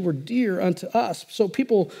 because you were dear unto us. So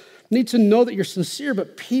people need to know that you're sincere,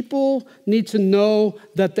 but people need to know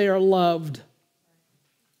that they are loved.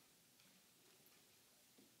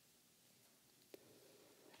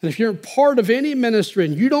 And if you're part of any ministry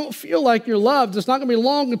and you don't feel like you're loved, it's not going to be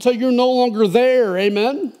long until you're no longer there.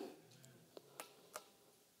 Amen?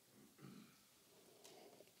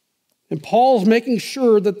 And Paul's making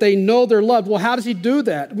sure that they know they're loved. Well, how does he do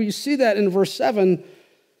that? Well, you see that in verse 7.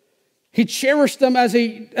 He cherished them as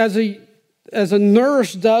a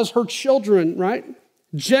nurse does her children, right?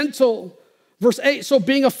 Gentle. Verse 8, so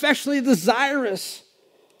being affectionately desirous.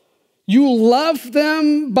 You love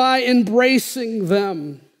them by embracing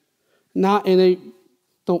them. Not in a,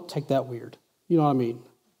 don't take that weird. You know what I mean?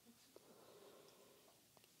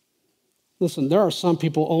 Listen, there are some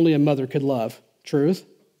people only a mother could love. Truth.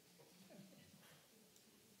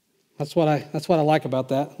 That's what I like about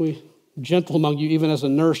that. We gentle among you, even as a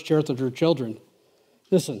nurse cherisheth her children.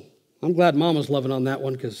 Listen, I'm glad Mama's loving on that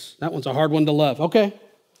one, because that one's a hard one to love. Okay.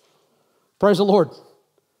 Praise the Lord.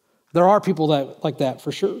 There are people that like that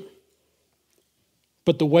for sure.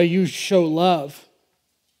 But the way you show love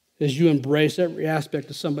is you embrace every aspect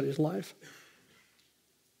of somebody's life.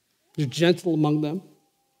 You're gentle among them.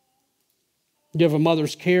 You have a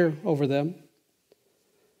mother's care over them.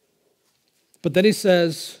 But then he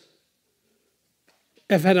says,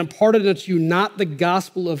 if had imparted unto you not the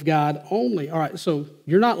gospel of God only. All right, so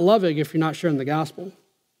you're not loving if you're not sharing the gospel.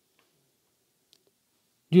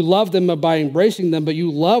 You love them by embracing them, but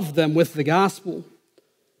you love them with the gospel.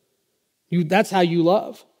 That's how you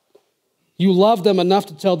love. You love them enough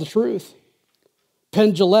to tell the truth.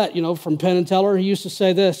 Penn Jillette, from Penn and Teller, he used to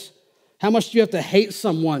say this: how much do you have to hate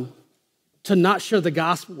someone to not share the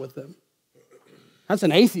gospel with them? That's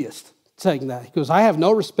an atheist saying that. He goes, I have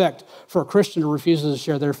no respect for a Christian who refuses to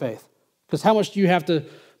share their faith. Because how much do you have to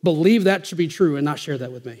believe that to be true and not share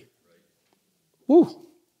that with me? Woo.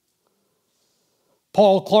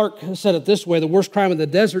 Paul Clark said it this way: the worst crime in the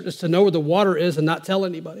desert is to know where the water is and not tell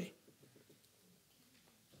anybody.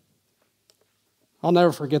 I'll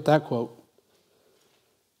never forget that quote.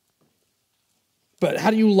 But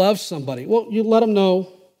how do you love somebody? Well, you let them know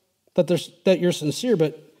that you're sincere,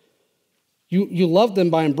 but you love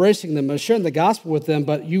them by embracing them, by sharing the gospel with them,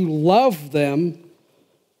 but you love them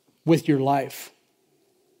with your life.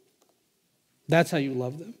 That's how you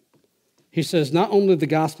love them. He says, not only the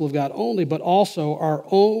gospel of God only, but also our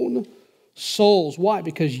own souls. Why?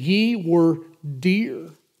 Because ye were dear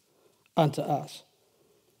unto us,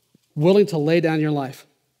 willing to lay down your life.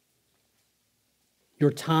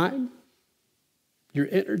 your time, your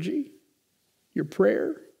energy, your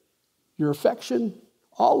prayer, your affection,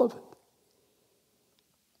 all of it.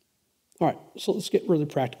 All right, so let's get really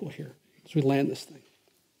practical here as we land this thing.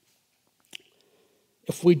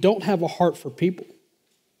 If we don't have a heart for people,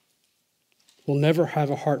 we'll never have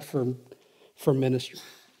a heart for ministry.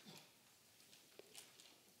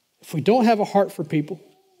 If we don't have a heart for people,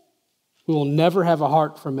 we will never have a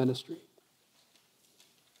heart for ministry.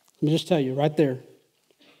 Let me just tell you, right there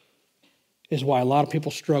is why a lot of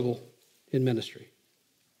people struggle in ministry.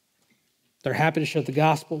 They're happy to share the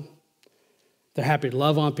gospel. They're happy to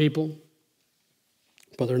love on people,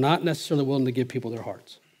 but they're not necessarily willing to give people their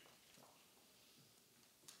hearts.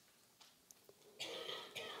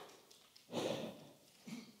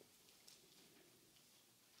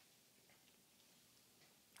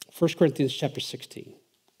 First Corinthians chapter 16.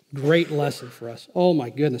 Great lesson for us. Oh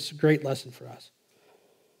my goodness, a great lesson for us.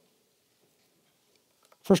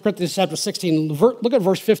 1 Corinthians chapter 16, look at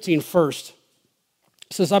verse 15 first.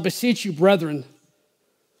 It says, I beseech you, brethren,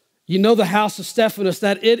 you know the house of Stephanas,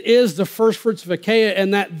 that it is the first fruits of Achaia,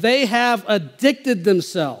 and that they have addicted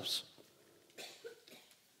themselves.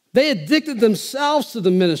 They addicted themselves to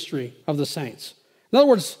the ministry of the saints. In other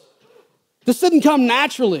words, this didn't come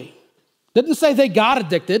naturally. Didn't say they got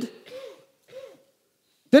addicted.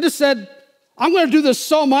 They just said, I'm going to do this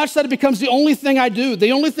so much that it becomes the only thing I do,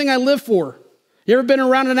 the only thing I live for. You ever been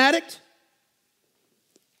around an addict?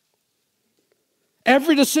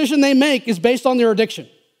 Every decision they make is based on their addiction.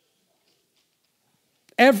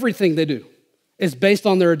 Everything they do is based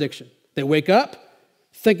on their addiction. They wake up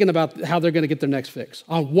thinking about how they're going to get their next fix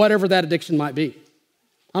on whatever that addiction might be.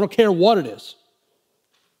 I don't care what it is.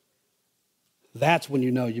 That's when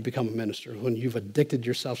you know you become a minister, when you've addicted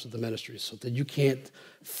yourself to the ministry so that you can't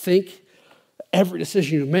think. Every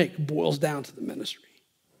decision you make boils down to the ministry.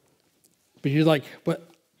 But you're like, but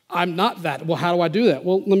I'm not that. Well, how do I do that?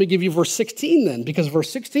 Well, let me give you verse 16 then, because verse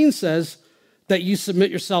 16 says that you submit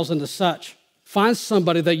yourselves unto such. Find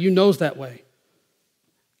somebody that you knows that way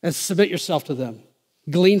and submit yourself to them.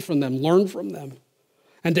 Glean from them, learn from them.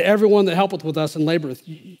 And to everyone that helpeth with us and laboreth.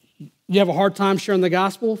 You have a hard time sharing the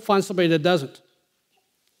gospel? Find somebody that doesn't.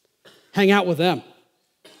 Hang out with them.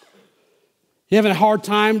 You having a hard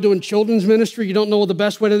time doing children's ministry? You don't know the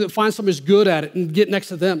best way to do it? Find somebody who's good at it and get next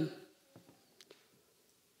to them.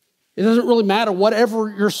 It doesn't really matter whatever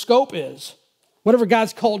your scope is, whatever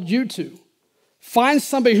God's called you to. Find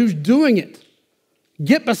somebody who's doing it.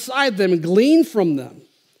 Get beside them and glean from them.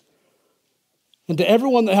 And to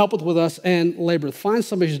everyone that helpeth with us and laboreth, find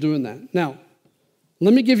somebody who's doing that. Now,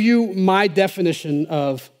 let me give you my definition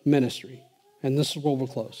of ministry, and this is where we'll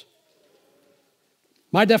close.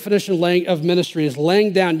 My definition of ministry is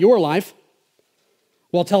laying down your life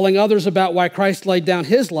while telling others about why Christ laid down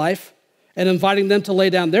his life and inviting them to lay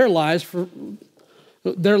down their lives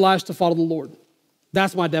to follow the Lord.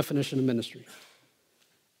 That's my definition of ministry.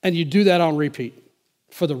 And you do that on repeat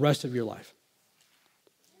for the rest of your life.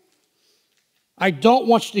 I don't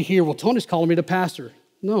want you to hear, well, Tony's calling me to pastor.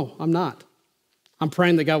 No, I'm not. I'm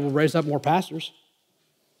praying that God will raise up more pastors.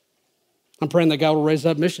 I'm praying that God will raise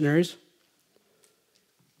up missionaries.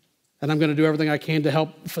 And I'm going to do everything I can to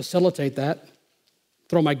help facilitate that,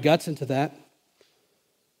 throw my guts into that.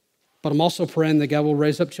 But I'm also praying that God will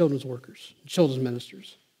raise up children's workers, children's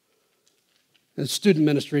ministers, and student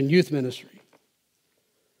ministry and youth ministry.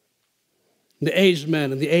 And the aged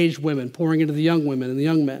men and the aged women pouring into the young women and the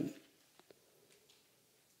young men.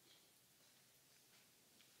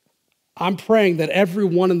 I'm praying that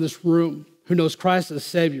everyone in this room who knows Christ as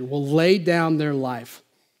Savior will lay down their life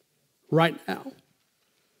right now.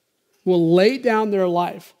 Will lay down their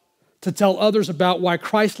life to tell others about why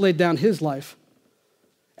Christ laid down his life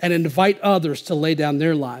and invite others to lay down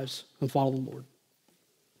their lives and follow the Lord.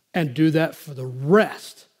 And do that for the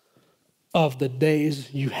rest of the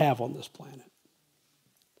days you have on this planet.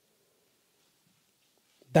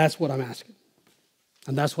 That's what I'm asking.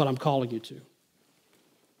 And that's what I'm calling you to.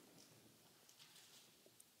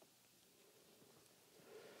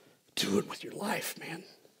 Do it with your life, man.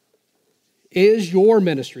 Is your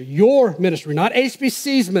ministry, not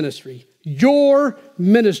HBC's ministry, your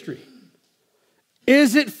ministry.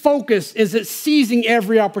 Is it focused? Is it seizing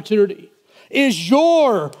every opportunity? Is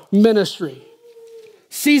your ministry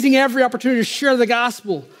seizing every opportunity to share the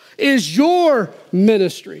gospel? Is your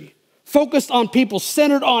ministry focused on people,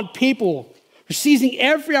 centered on people, seizing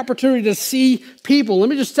every opportunity to see people? Let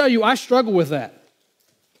me just tell you, I struggle with that.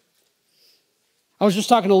 I was just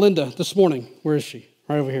talking to Linda this morning. Where is she?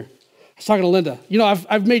 Right over here. I was talking to Linda. You know,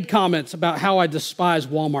 I've made comments about how I despise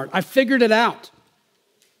Walmart. I figured it out.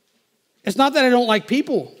 It's not that I don't like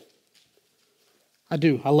people. I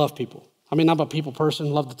do. I love people. I mean, I'm a people person,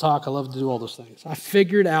 love to talk, I love to do all those things. I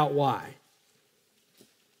figured out why.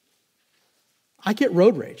 I get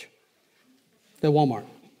road rage at Walmart.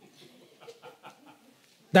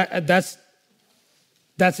 That's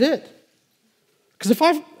it. Because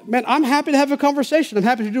I'm happy to have a conversation. I'm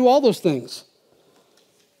happy to do all those things.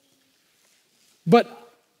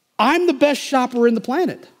 But I'm the best shopper in the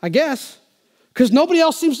planet, I guess, because nobody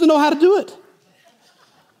else seems to know how to do it.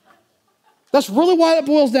 That's really why it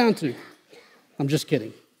boils down to. I'm just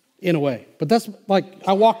kidding, in a way. But that's like,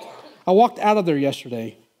 I walked out of there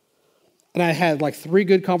yesterday, and I had like 3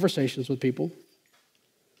 good conversations with people.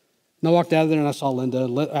 And I walked out of there and I saw Linda.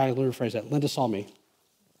 Let me rephrase that. Linda saw me,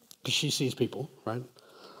 because she sees people, right?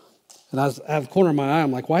 And I was out of the corner of my eye,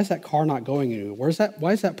 I'm like, why is that car not going anywhere?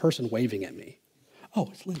 Why is that person waving at me? Oh,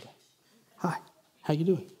 it's Linda. Hi, how you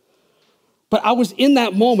doing? But I was in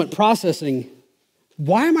that moment processing,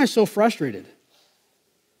 why am I so frustrated?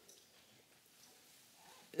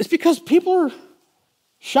 It's because people are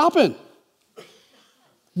shopping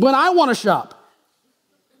when I want to shop.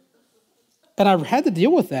 And I had to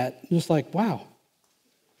deal with that. Just like, wow,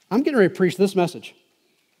 I'm getting ready to preach this message.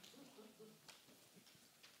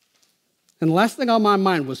 And the last thing on my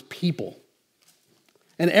mind was people.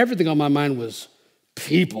 And everything on my mind was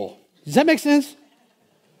people. Does that make sense?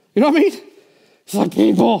 You know what I mean? It's like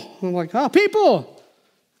people. I'm like, oh, people.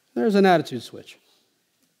 There's an attitude switch.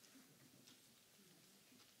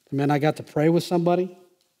 And man, I got to pray with somebody.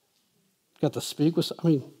 Got to speak with somebody.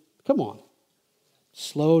 I mean, come on.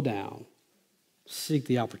 Slow down. Seek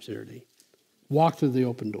the opportunity. Walk through the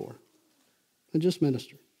open door. And just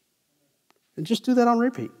minister. And just do that on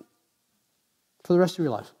repeat for the rest of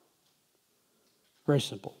your life. Very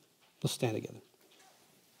simple. Let's stand together.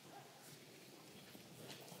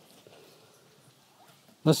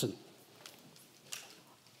 Listen,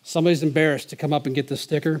 somebody's embarrassed to come up and get this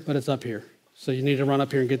sticker, but it's up here. So you need to run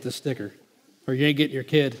up here and get this sticker, or you ain't getting your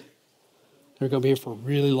kid. They're going to be here for a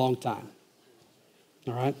really long time.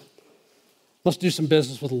 All right? Let's do some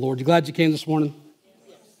business with the Lord. You glad you came this morning?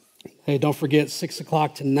 Hey, don't forget, 6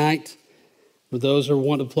 o'clock tonight. For those who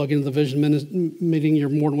want to plug into the Vision meeting, you're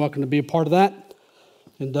more than welcome to be a part of that.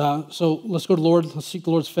 And so let's go to the Lord. Let's seek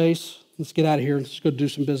the Lord's face. Let's get out of here and let's go do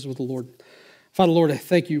some business with the Lord. Father, Lord, I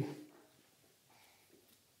thank you.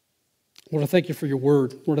 Lord, I thank you for your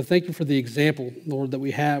word. Lord, I thank you for the example, Lord, that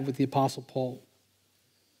we have with the Apostle Paul.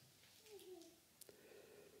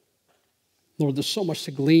 Lord, there's so much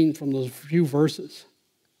to glean from those few verses.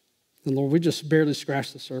 And Lord, we just barely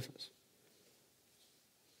scratched the surface.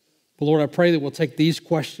 But Lord, I pray that we'll take these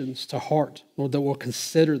questions to heart, Lord, that we'll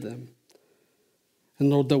consider them. And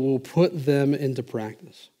Lord, that we'll put them into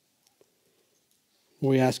practice.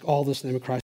 We ask all this in the name of Christ.